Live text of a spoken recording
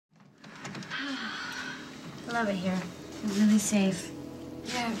I love it here. It's really safe.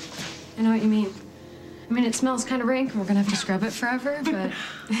 Yeah, I know what you mean. I mean, it smells kind of rank, and we're gonna have to scrub it forever, but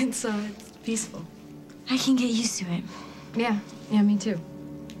it's peaceful. I can get used to it. Yeah, me too.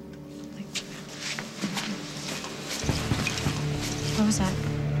 What was that?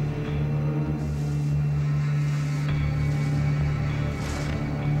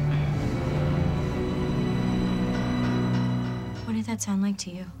 What did that sound like to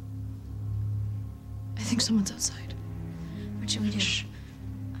you? I think someone's outside. What should we do? Shh.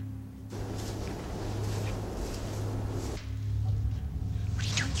 What are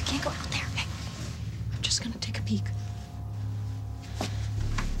you doing? You can't go out there. Hey. I'm just gonna take a peek.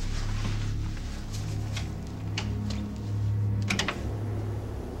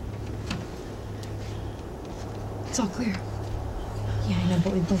 It's all clear. Yeah, I know,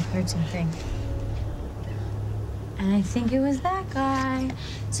 but we both heard something. And I think it was that guy.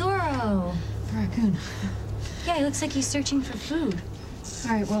 Zorro. The raccoon. Yeah, he looks like he's searching for food.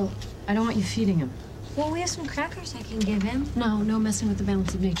 All right, well, I don't want you feeding him. Well, we have some crackers I can give him. No messing with the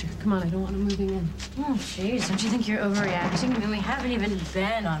balance of nature. Come on, I don't want him moving in. Oh, jeez, don't you think you're overreacting? I mean, we haven't even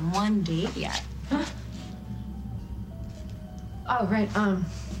been on one date yet. Huh? Oh, right,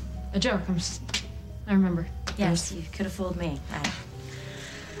 a joke. I remember. Yes, you could have fooled me.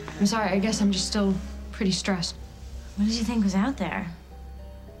 I'm sorry, I guess I'm just still pretty stressed. What did you think was out there?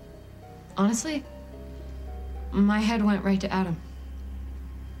 Honestly, my head went right to Adam.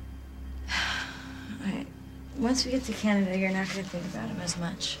 All right. Once we get to Canada, you're not going to think about him as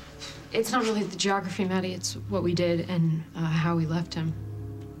much. It's not really the geography, Maddie. It's what we did and how we left him.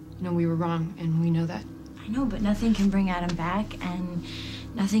 You know, we were wrong, and we know that. I know, but nothing can bring Adam back, and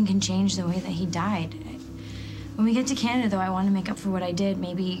nothing can change the way that he died. When we get to Canada, though, I want to make up for what I did.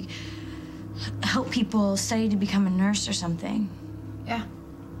 Maybe help people study to become a nurse or something. Yeah.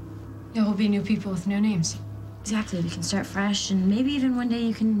 Yeah, we'll be new people with new names. Exactly. We can start fresh, and maybe even one day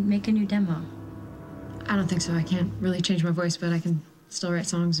you can make a new demo. I don't think so. I can't really change my voice, but I can still write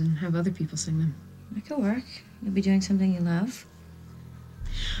songs and have other people sing them. That could work. You'll be doing something you love.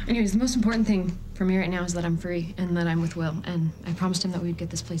 Anyways, the most important thing for me right now is that I'm free and that I'm with Will. And I promised him that we'd get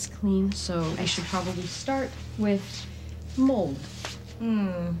this place clean, so I should probably start with mold. Wait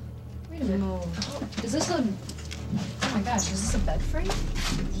a minute. Mold. Oh, is this a... Oh my gosh, is this a bed frame?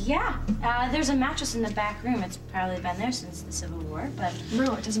 Yeah. There's a mattress in the back room. It's probably been there since the Civil War, but...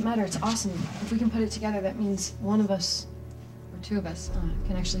 No, it doesn't matter. It's awesome. If we can put it together, that means one of us, or two of us,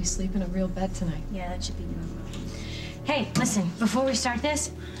 can actually sleep in a real bed tonight. Yeah, that should be normal. Hey, listen, before we start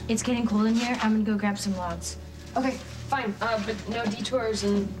this, it's getting cold in here. I'm gonna go grab some logs. Okay, fine. But no detours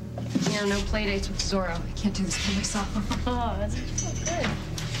and, no play dates with Zorro. I can't do this by myself. Oh, that's so good.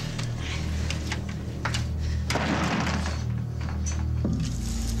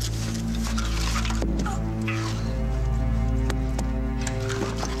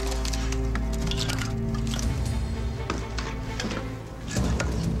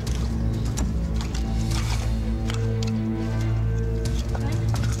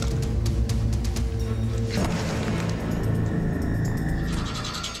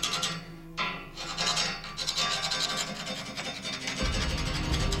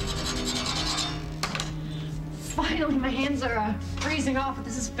 Finally, my hands are freezing off, but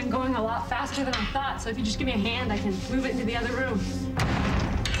this has been going a lot faster than I thought. So if you just give me a hand, I can move it into the other room.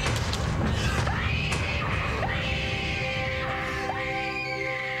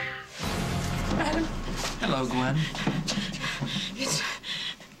 Adam. Hello, Gwen.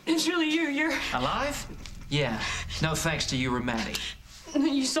 It's really you. You're Alive? Yeah. No thanks to you or Maddie.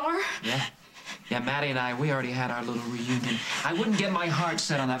 You saw her? Yeah. Yeah, Maddie and I, we already had our little reunion. I wouldn't get my heart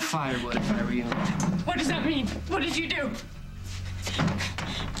set on that firewood if I were you. What does that mean? What did you do?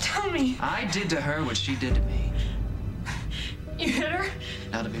 Tell me. I did to her what she did to me. You hit her?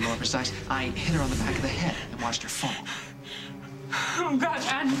 Now, to be more precise, I hit her on the back of the head and watched her fall. Oh, God,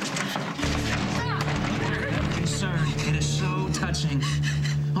 Adam. Concern. It is so touching.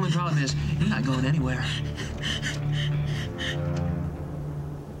 Only problem is, you're not going anywhere.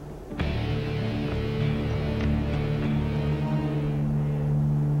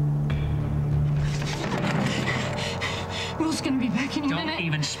 Will's gonna be back any minute. Don't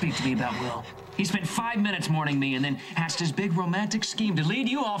even speak to me about Will. He spent 5 minutes mourning me and then hatched his big romantic scheme to lead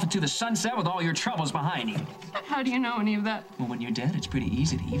you off into the sunset with all your troubles behind you. How do you know any of that? Well, when you're dead, it's pretty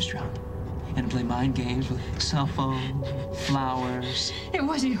easy to eavesdrop and play mind games with cell phones, flowers. It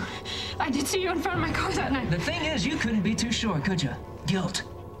was you. I did see you in front of my car that night. The thing is, you couldn't be too sure, could you? Guilt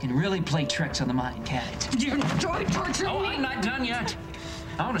can really play tricks on the mind, can't it? You enjoy torturing me? I'm not done yet.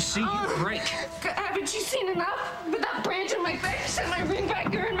 I want to see you break. Haven't you seen enough? With that branch in my face and my ring back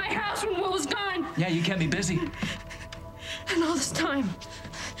here in my house when Will was gone. Yeah, you kept me busy. And all this time,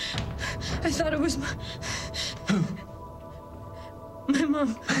 I thought it was my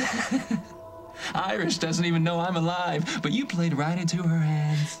mom. Iris doesn't even know I'm alive, but you played right into her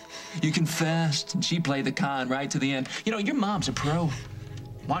hands. You confessed, and she played the con right to the end. You know, your mom's a pro.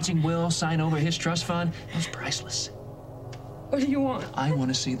 Watching Will sign over his trust fund, that was priceless. What do you want? I want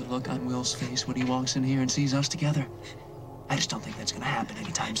to see the look on Will's face when he walks in here and sees us together. I just don't think that's going to happen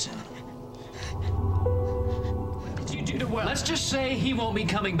anytime soon. What did you do to Will? Let's just say he won't be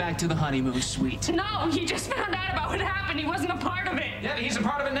coming back to the honeymoon suite. No, he just found out about what happened. He wasn't a part of it. Yeah, he's a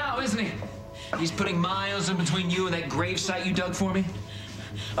part of it now, isn't he? He's putting miles in between you and that gravesite you dug for me.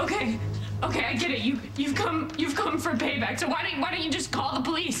 Okay, I get it. You've come for payback. So why don't you just call the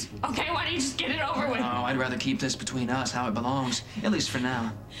police? Okay, why don't you just get it over with? Oh, I'd rather keep this between us, how it belongs, at least for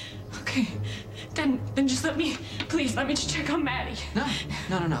now. Okay, then just please let me just check on Maddie.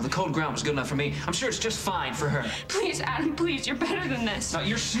 No. The cold ground was good enough for me. I'm sure it's just fine for her. Please, Adam, please, you're better than this. No,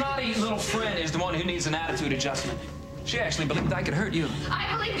 your snotty little friend is the one who needs an attitude adjustment. She actually believed I could hurt you.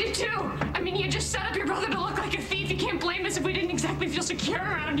 I believed it too. I mean, you just set up your brother to look like a thief. You can't blame us if we didn't exactly feel secure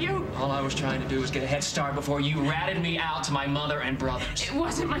around you. All I was trying to do was get a head start before you ratted me out to my mother and brothers. It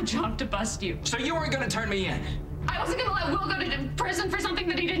wasn't my job to bust you. So you weren't gonna turn me in? I wasn't gonna let Will go to prison for something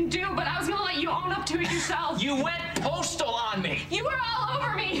that he didn't do, but I was gonna let you own up to it yourself. You went postal on me. You were all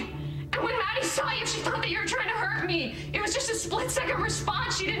over me. And when Maddie saw you, she thought that you were trying to hurt me. It was just a split-second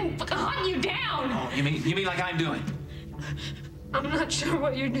response. She didn't hunt you down. Oh, you mean like I'm doing? I'm not sure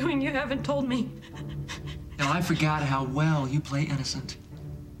what you're doing. You haven't told me. No, I forgot how well you play innocent.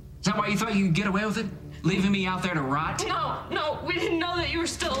 Is that why you thought you could get away with it? Leaving me out there to rot? No, we didn't know that you were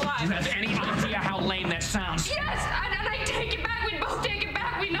still alive. Do you have any idea how lame that sounds? Yes, and I take it back. We both take it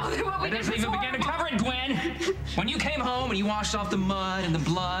back. We know that what we did was It doesn't even begin to cover it, Gwen. When you came home and you washed off the mud and the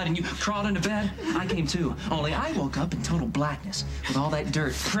blood and you crawled into bed, I came too. Only I woke up in total blackness with all that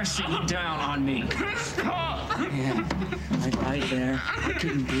dirt pressing down on me. Yeah, right there. I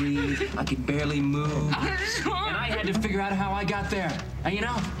couldn't breathe. I could barely move. And I had to figure out how I got there. And you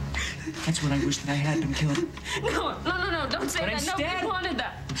know, that's when I wished that I had been killed. No, don't say that. Nobody wanted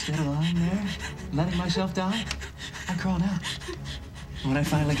that. Instead of lying there, letting myself die, I crawled out. When I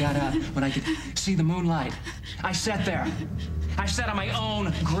finally got out, when I could see the moonlight, I sat there. I sat on my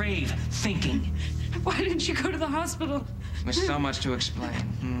own grave, thinking. Why didn't you go to the hospital? There's so much to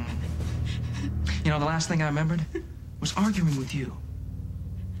explain. You know, the last thing I remembered was arguing with you.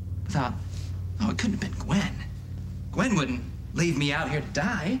 I thought, oh, it couldn't have been Gwen. Gwen wouldn't leave me out here to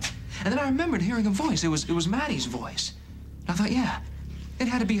die. And then I remembered hearing a voice. It was Maddie's voice. And I thought, yeah, it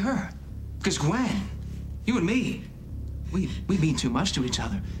had to be her. Because Gwen, you and me, we mean too much to each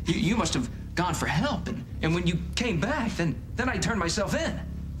other. You must have gone for help. And when you came back, then I turned myself in.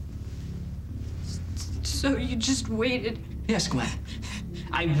 So you just waited? Yes, Gwen.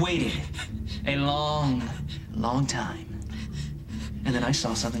 I waited a long, long time. And then I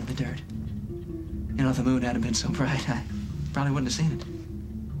saw something in the dirt. You know, if the moon hadn't been so bright, I probably wouldn't have seen it.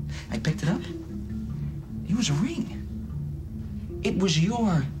 I picked it up. It was a ring. It was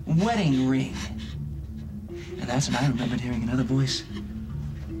your wedding ring. And that's when I remembered hearing another voice.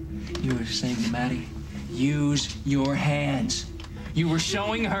 You were saying to Maddie, use your hands. You were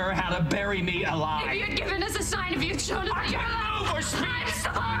showing her how to bury me alive. If you had given us a sign, if you had shown us that you were alive, I'm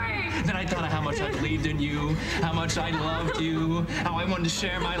sorry. Then I thought of how much I believed in you, how much I loved you, how I wanted to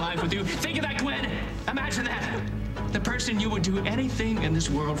share my life with you. Think of that, Gwen. Imagine that. The person you would do anything in this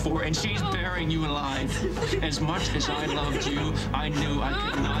world for, and she's burying you alive. As much as I loved you, I knew I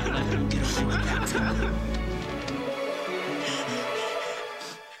could not let you get away with that.